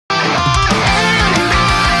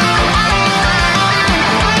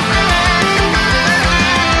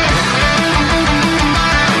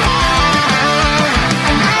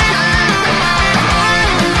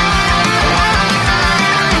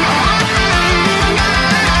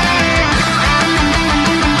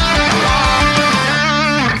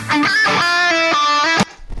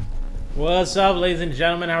What's up, ladies and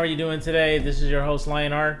gentlemen? How are you doing today? This is your host,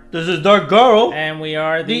 Lionheart. This is Dark Girl. And we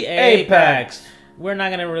are the Apex. We're not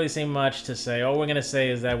going to really say much to say. All we're going to say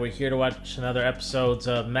is that we're here to watch another episode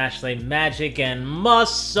of Mashle Magic and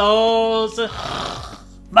Muscles.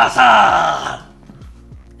 Massa!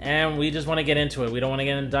 And we just want to get into it. We don't want to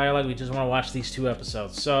get into dialogue. We just want to watch these two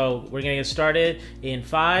episodes. So we're going to get started in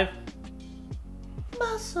 5,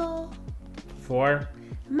 Muscle. 4,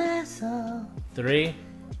 Muscle. 3,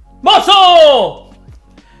 Muscle!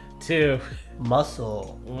 2,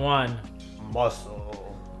 Muscle. 1,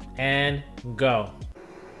 Muscle. and go.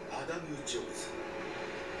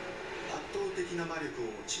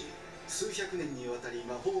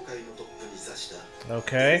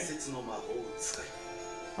 Okay.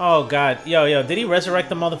 Oh god, yo, did he resurrect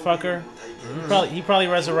the motherfucker? He probably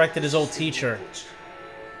resurrected his old teacher.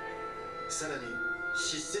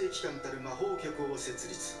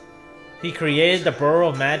 He created the Borough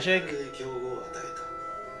of Magic?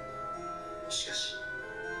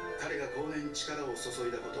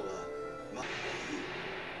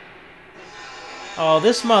 Oh,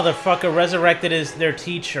 this motherfucker resurrected their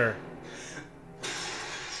teacher.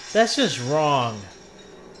 That's just wrong.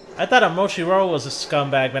 I thought Amoshiro was a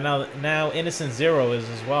scumbag, but now Innocent Zero is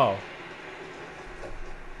as well.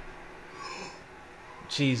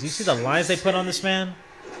 Jeez, you see the lines they put on this man?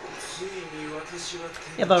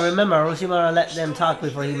 Yeah, but remember, Orochimaru let them talk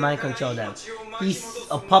before he mind controlled them. He's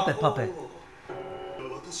a puppet.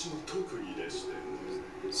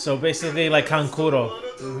 So basically like Kankuro.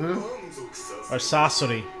 Or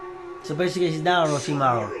Sasori. So basically he's now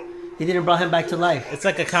Orochimaru. He didn't bring him back to life. It's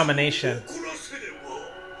like a combination.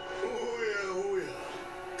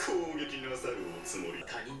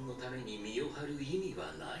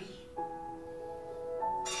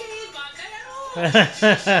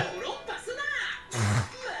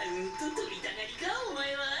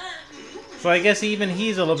 So I guess even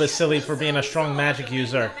he's a little bit silly for being a strong magic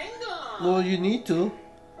user. Well, you need to.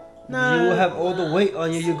 Nah. You have all the weight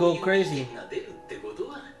on you, you go crazy.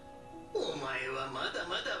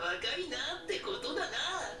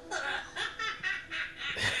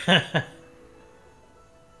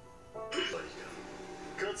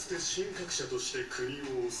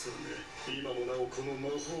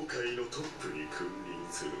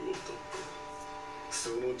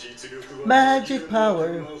 Magic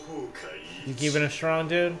power. You keeping it strong,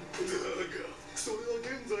 dude?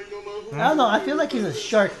 I don't know, I feel like he's a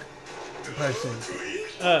shark person.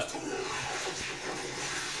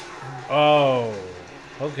 Oh,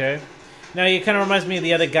 okay. Now he kind of reminds me of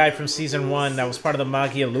the other guy from season 1 that was part of the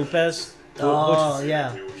Magia Lupes. Oh,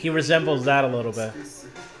 yeah. He resembles that a little bit.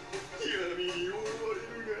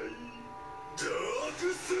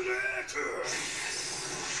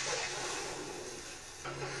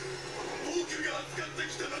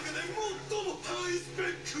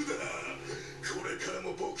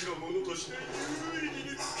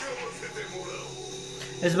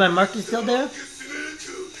 Is my market still there?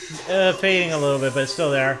 Fading a little bit, but it's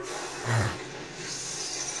still there.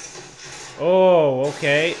 Oh,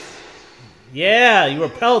 okay. Yeah, you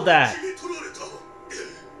repelled that.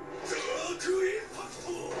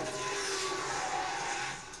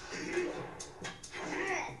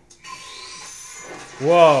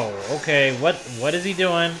 Whoa, okay, what is he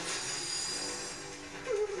doing?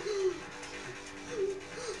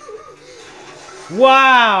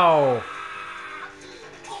 Wow!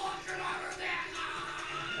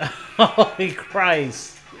 Holy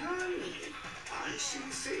Christ.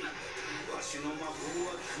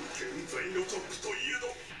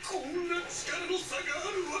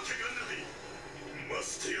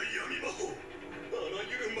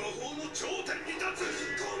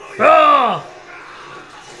 Oh!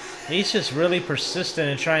 He's just really persistent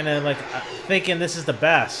and trying to, like, thinking this is the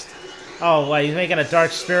best. Oh, what, he's making a dark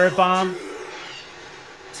spirit bomb?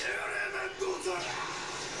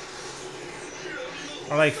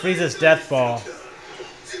 Or like Frieza's death ball.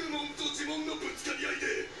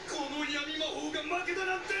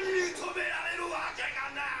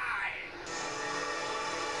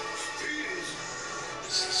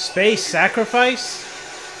 Space sacrifice?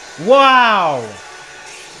 Wow!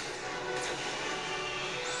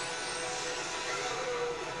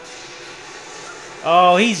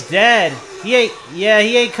 Oh, he's dead. He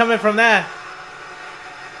ain't coming from that.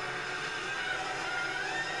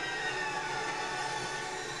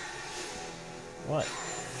 What?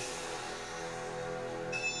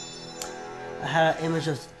 I had an image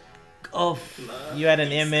of You had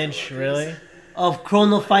an image, really? Of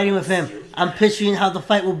Chrono fighting with him. I'm picturing how the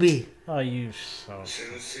fight will be. Oh, you so...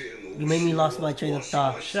 You made me lost my train of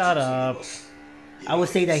thought. Shut up. I would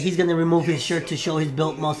say that he's gonna remove his shirt to show his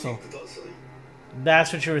built muscle.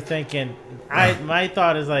 That's what you were thinking. My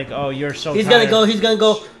thought is like, oh, you're so. He's tired. gonna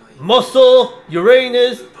go. Muscle,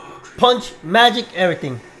 Uranus, punch, magic,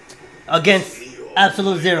 everything against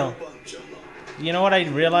Absolute Zero. You know what I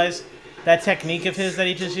realized? That technique of his that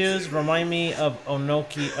he just used remind me of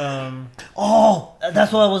Onoki. Oh,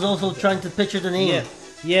 that's what I was also trying to picture the name.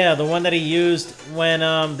 Yeah, the one that he used when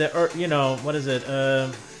you know, what is it?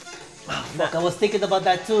 Fuck, I was thinking about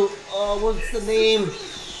that too. Oh, what's the name?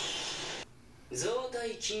 It's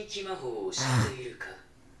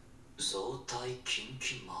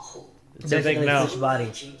a big no.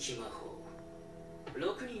 Body.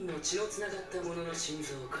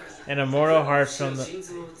 An immortal heart from the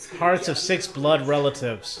hearts of 6 blood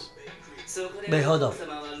relatives. Wait, hold up.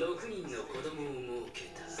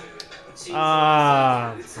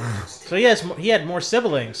 Ah, so he had more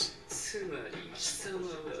siblings.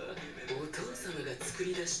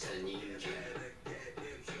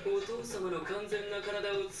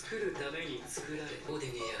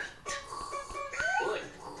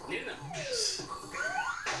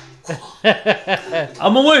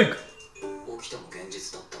 I'm awake.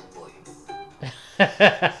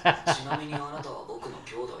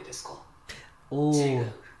 Oh.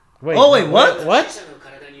 Wait, what? What?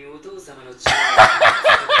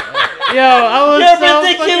 Yo, I was Your so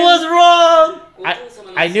prediction was wrong.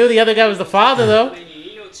 I knew the other guy was the father though.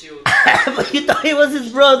 But you thought he was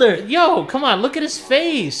his brother. Yo, come on, look at his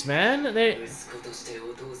face, man.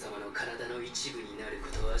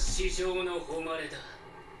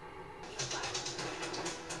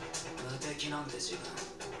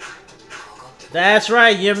 That's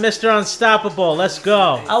right, you're Mr. Unstoppable. Let's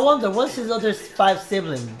go. I wonder, what's his other 5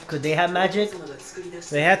 siblings? Could they have magic?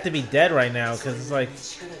 They have to be dead right now, because it's like,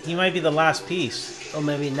 he might be the last piece. Or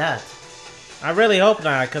maybe not. I really hope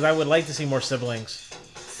not, because I would like to see more siblings.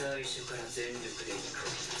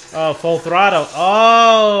 Oh, full throttle.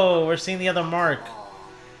 Oh, we're seeing the other mark.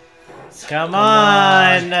 Come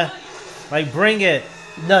on. Like, bring it.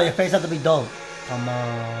 No, your face has to be dull. Come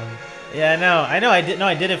on. Yeah, I know. I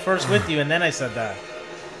did it first with you, and then I said that.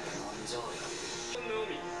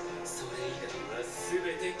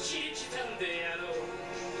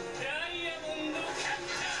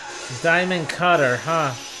 Diamond cutter,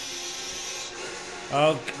 huh?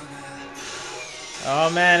 Okay.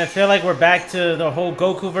 Oh man, I feel like we're back to the whole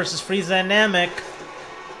Goku versus Frieza dynamic.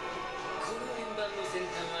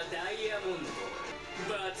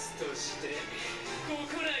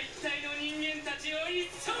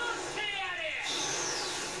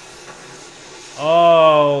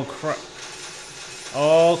 Oh crap!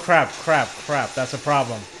 Oh crap! That's a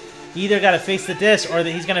problem. He either got to face the disc, or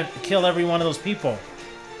he's gonna kill every one of those people.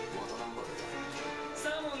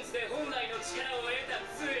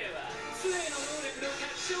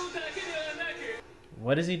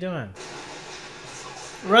 What is he doing?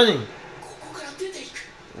 Running.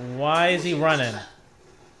 Why is he running?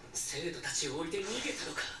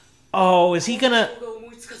 Oh, is he gonna...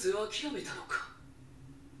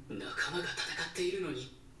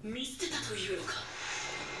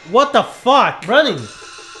 What the fuck? Running.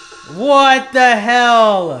 What the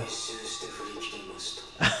hell?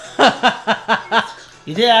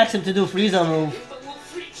 You did ask him to do Frieza move.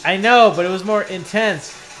 I know, but it was more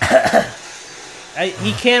intense.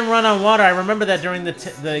 He can run on water. I remember that during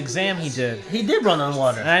the exam he did. He did run on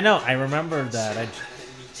water. I know. I remember that.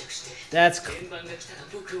 That's...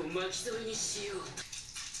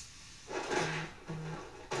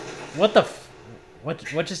 What the...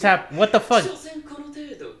 What just happened? What the fuck?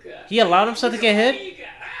 He allowed himself to get hit?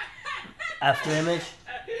 After image?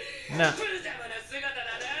 No.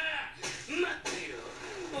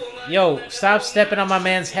 Yo, stop stepping on my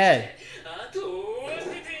man's head.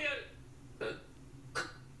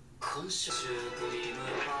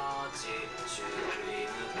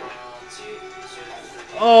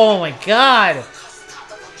 Oh my god!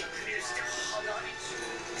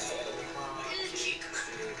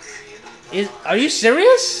 Are you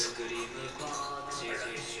serious?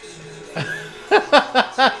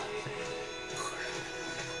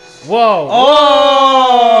 Whoa!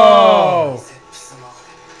 Oh!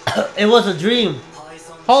 It was a dream.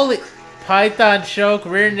 Holy... Python choke,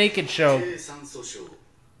 rear naked choke.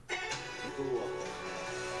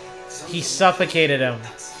 He suffocated him.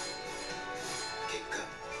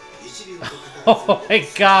 Oh my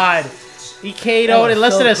god! He KO'd in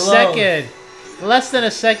less than a second. Less than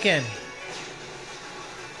a second.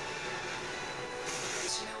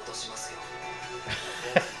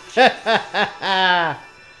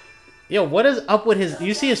 Yo, what is up with his...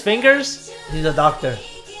 You see his fingers? He's a doctor.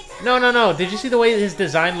 No. Did you see the way his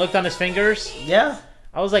design looked on his fingers? Yeah.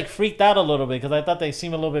 I was like freaked out a little bit because I thought they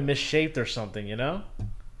seemed a little bit misshaped or something, you know?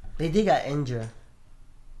 They did got injured.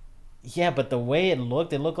 Yeah, but the way it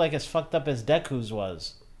looked like as fucked up as Deku's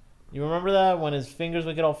was. You remember that when his fingers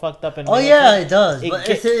would get all fucked up and? Oh yeah, it does. But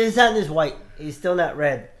it's not this white. It's still not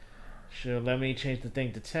red. Sure. Let me change the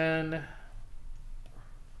thing to 10.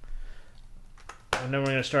 And then we're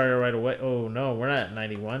gonna start it right away. Oh no, we're not at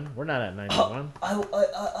 91. We're not at 91.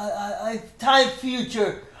 Time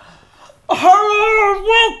future. Hello,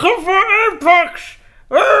 welcome for Apex.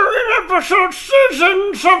 We're in episode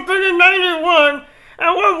season something in 91,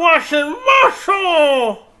 and we're watching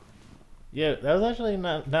Mashle. Yeah, that was actually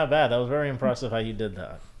not bad. That was very impressive how you did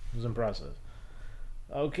that. It was impressive.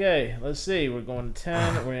 Okay, let's see. We're going to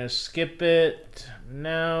 10. We're going to skip it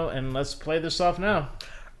now, and let's play this off now.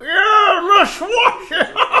 Yeah, let's watch it!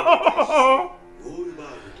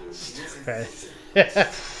 Stupid.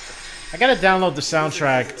 I gotta download the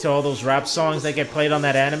soundtrack to all those rap songs that get played on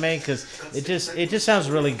that anime, because it just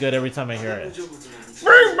sounds really good every time I hear it.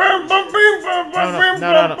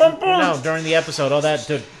 No, during the episode, all that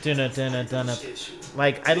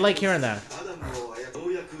like, I like hearing that.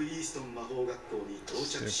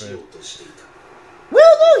 Stupid.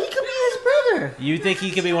 Well, no, he could be his brother. You think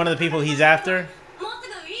he could be one of the people he's after?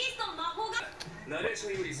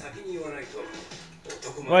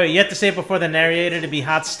 Wait, you have to say it before the narrator to be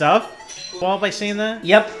hot stuff? Well, by saying that?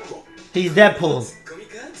 Yep. He's Deadpool.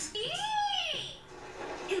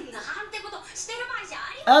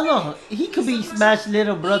 I don't know. He could be Smash's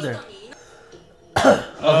little brother.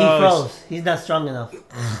 Oh, he froze. He's not strong enough.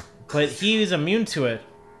 But he's immune to it.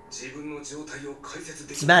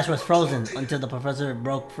 Smash was frozen until the professor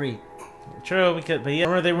broke free. True, because but yeah,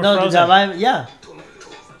 remember they were frozen. Yeah.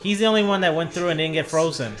 He's the only one that went through and didn't get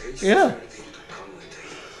frozen. Yeah.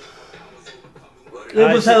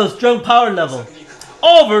 It was at a strong power level.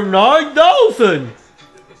 Over 9,000!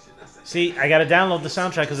 See, I gotta download the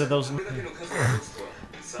soundtrack because of those.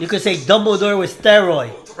 You could say Dumbledore with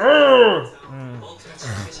steroid.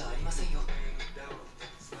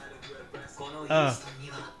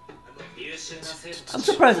 I'm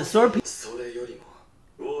surprised it's sword people.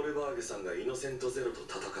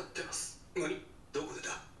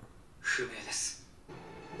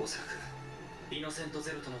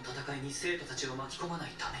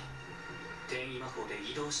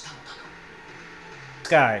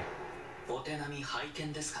 Guy.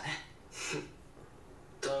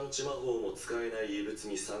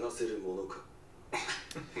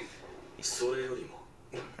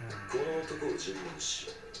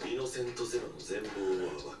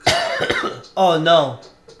 Oh no.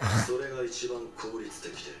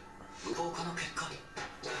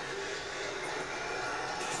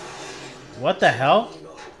 What the hell?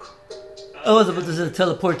 Oh, but this is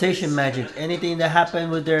teleportation magic. Anything that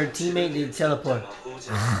happened with their teammate, they teleport.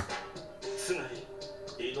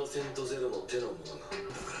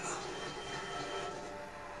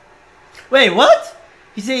 Wait, what?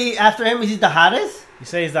 He say after him he's the hottest? You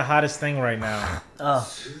say he's the hottest thing right now. Oh.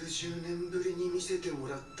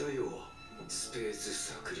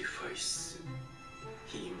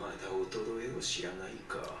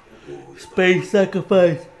 Space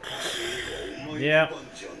sacrifice. Yeah.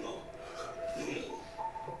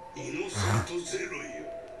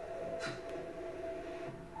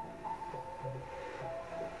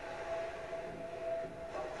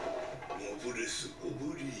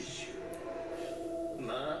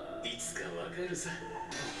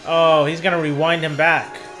 Oh, he's gonna rewind him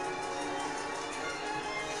back.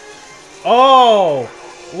 Oh!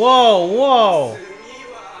 Whoa, whoa!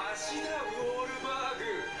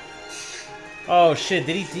 Oh shit,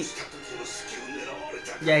 did he...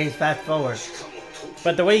 Yeah, he's fast forward.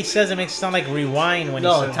 But the way he says it makes it sound like rewind when he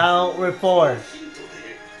says... No, time forward.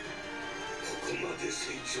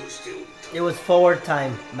 It was forward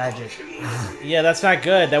time magic. Yeah, that's not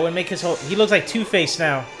good. That would make his whole... He looks like Two-Face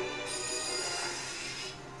now.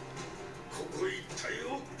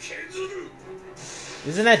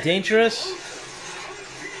 Isn't that dangerous?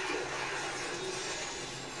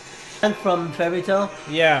 And from Fairy Tail?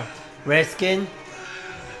 Yeah. Red skin?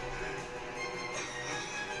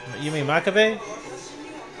 You mean Makabe?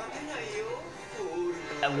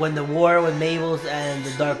 When the war with Mabel's and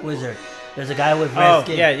the Dark Wizard. There's a guy with red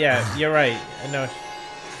skin. Yeah, you're right. I know.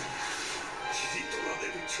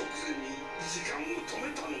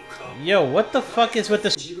 Yo, what the fuck is with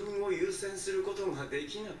this?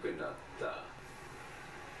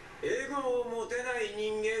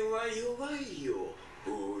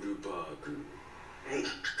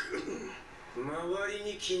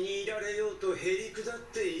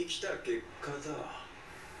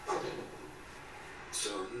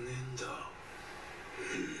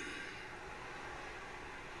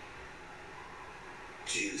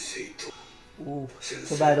 Ooh,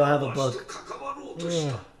 too bad I don't have a book.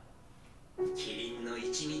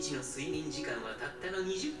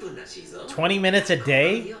 20 minutes a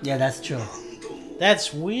day? Yeah, that's true.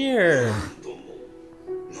 That's weird.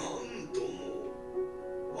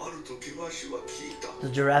 The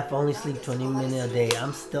giraffe only sleep 20 minutes a day.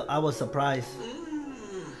 I was surprised.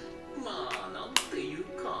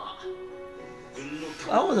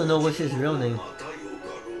 I want to know what's his real name.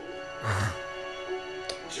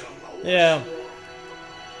 Yeah.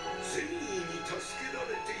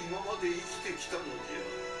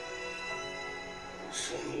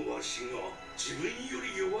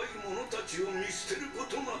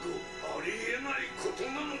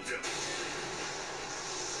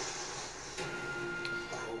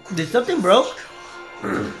 Did something broke?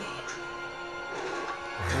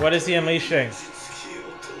 What is he unleashing?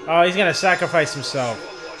 Oh, he's gonna sacrifice himself.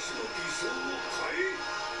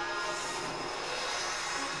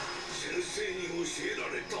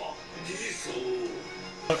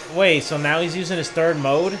 Wait, so now he's using his third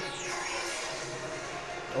mode?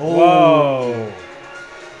 Oh. Whoa.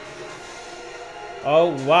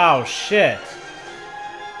 Oh, wow, shit.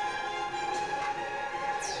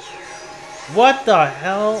 What the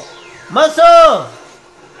hell? Muscle!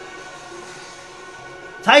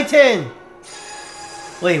 Titan!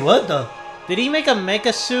 Wait, what the? Did he make a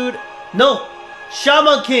mecha suit? No!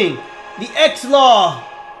 Shaman King! The X-Law!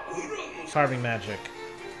 Carving magic.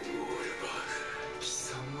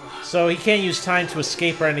 So he can't use time to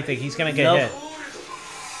escape or anything. He's gonna get hit.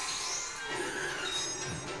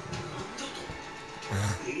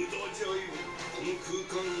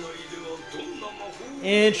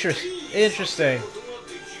 Interesting.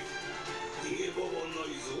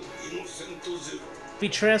 Be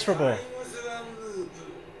transferable.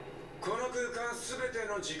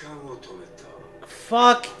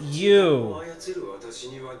 Fuck you.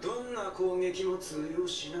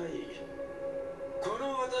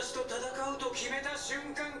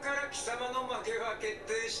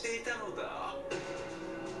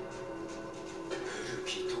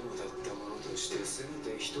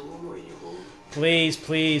 Please,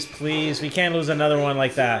 please, please. We can't lose another one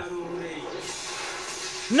like that.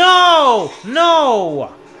 No!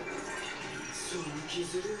 No!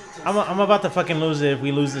 I'm about to fucking lose it if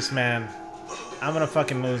we lose this man. I'm gonna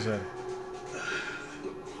fucking lose it.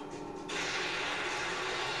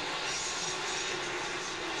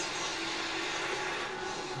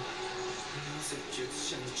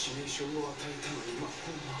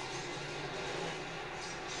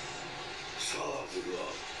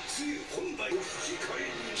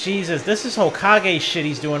 Jesus, this is Hokage shit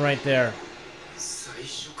he's doing right there.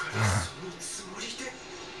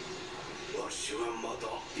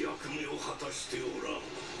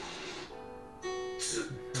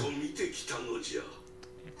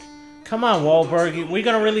 Come on, Wahlberg. We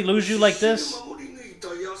gonna really lose you like this?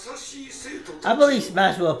 I believe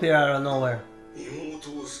Smash will appear out of nowhere.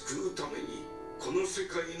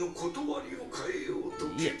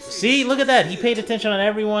 Yeah. See, look at that. He paid attention on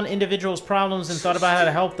everyone, individual's problems, and thought about how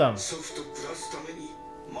to help them.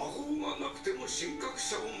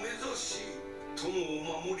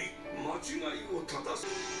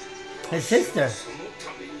 His sister.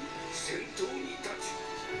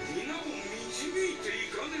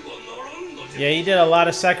 Yeah, he did a lot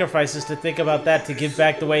of sacrifices to think about that, to give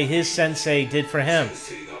back the way his sensei did for him.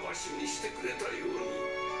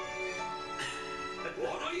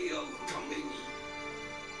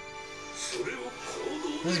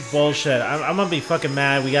 This is bullshit. I'm gonna be fucking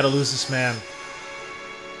mad. We gotta lose this man.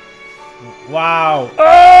 Wow.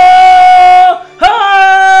 Oh!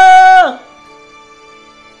 Ah!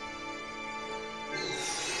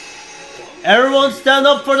 Everyone stand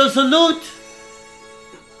up for the salute!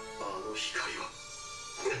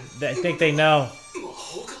 I think they know.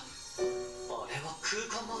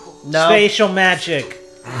 No. Spatial magic.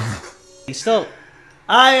 He's still...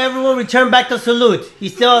 Alright, everyone return back the salute.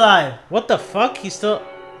 He's still alive. What the fuck? He's still...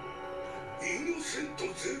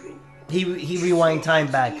 He rewind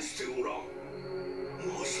time back.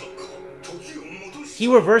 He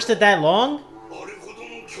reversed it that long?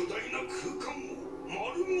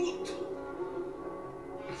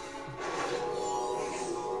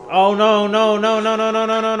 Oh no, no, no, no, no, no,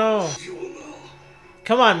 no, no, no.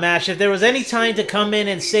 Come on, Mash. If there was any time to come in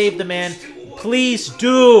and save the man, please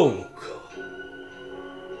do.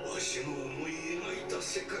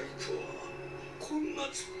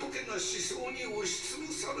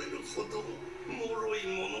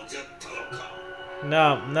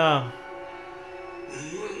 No, no.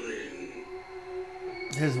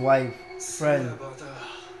 His wife, friend.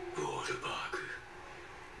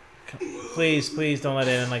 Please, please don't let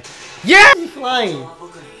it in. Like, yeah! He's flying.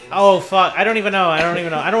 Oh, fuck. I don't even know. I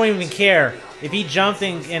don't even care. If he jumped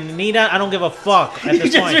and Nita, I don't give a fuck at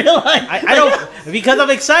this point. Realized. I don't, because I'm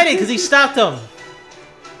excited, because he stopped him.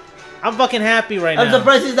 I'm fucking happy right now. I'm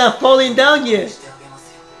surprised he's not falling down yet.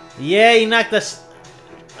 Yeah, he knocked us.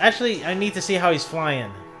 Actually, I need to see how he's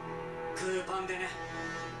flying.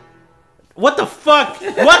 What the fuck?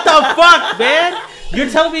 What the fuck, man? You're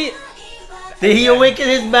telling me... Did he awaken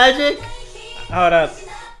his magic? Hold up.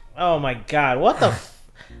 Oh my god, what the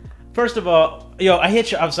First of all, yo,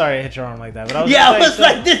 I'm sorry I hit your arm like that, but I was I was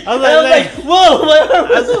like this. I was like, whoa, my arm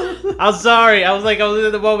was... I'm sorry. I was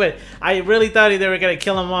in the moment. I really thought they were gonna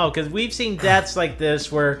kill him off, because we've seen deaths like this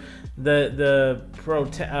where one of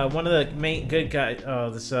the main good guys. Oh,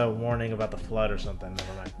 this warning about the flood or something.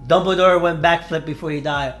 Never mind. Dumbledore went backflip before he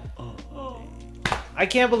died. I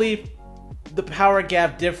can't believe the power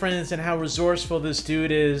gap difference and how resourceful this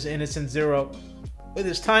dude is, Innocent Zero, with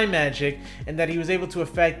his time magic, and that he was able to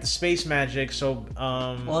affect the space magic. So,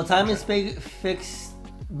 well, time and space fixed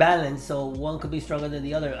balance, so one could be stronger than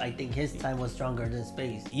the other. I think his time was stronger than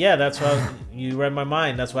space. Yeah, that's what you read my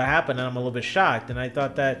mind. That's what happened, and I'm a little bit shocked. And I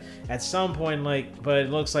thought that at some point, like, but it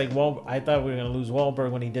looks like I thought we were gonna lose Wahlberg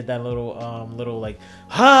when he did that little like,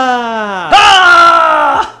 ha!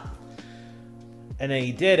 Ah! And then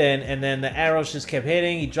he didn't, and then the arrows just kept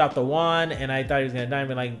hitting. He dropped the wand, and I thought he was gonna die. And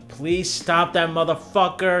be like, please stop that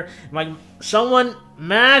motherfucker! And like, someone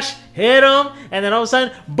mash hit him, and then all of a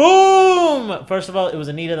sudden, boom! First of all, it was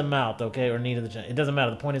a knee to the mouth, okay, or knee to the chin. It doesn't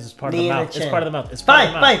matter. The point is, it's part of the mouth. It's part of the mouth. It's part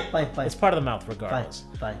of the mouth. Fine. It's part of the mouth, regardless.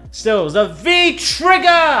 Fine. Still, it was a V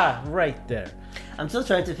trigger right there. I'm still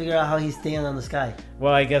trying to figure out how he's staying on the sky.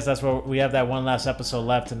 Well, I guess that's where we have that one last episode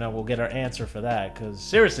left, and then we'll get our answer for that. Because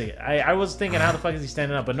seriously, I was thinking, how the fuck is he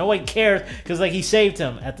standing up? But no one cares, because like he saved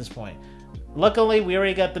him at this point. Luckily, we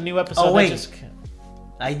already got the new episode. Oh wait,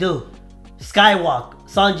 I do. Skywalk,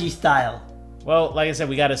 Sanji style. Well, like I said,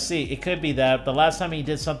 we got to see. It could be that the last time he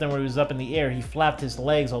did something where he was up in the air, he flapped his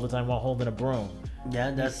legs all the time while holding a broom.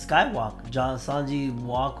 Yeah, that's Skywalk. Sanji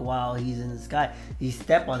walk while he's in the sky. He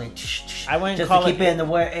step on it. I wouldn't just call to keep it in the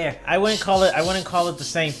air. I wouldn't call it the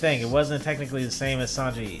same thing. It wasn't technically the same as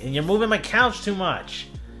Sanji. And you're moving my couch too much.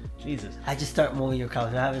 Jesus. I just start moving your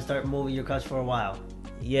couch. I haven't started moving your couch for a while.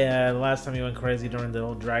 Yeah, the last time you went crazy during the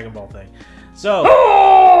whole Dragon Ball thing. So,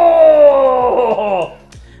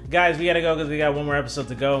 guys, we gotta go because we got one more episode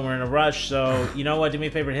to go and we're in a rush. So, you know what? Do me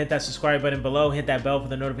a favor, hit that subscribe button below, hit that bell for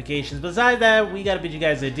the notifications. Besides that, we gotta bid you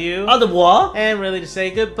guys adieu. On the wall. And really to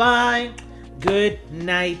say goodbye. Good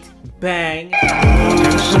night. Bang.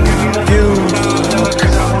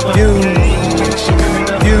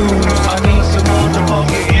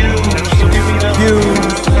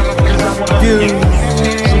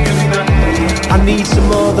 I need some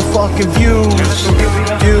motherfucking views.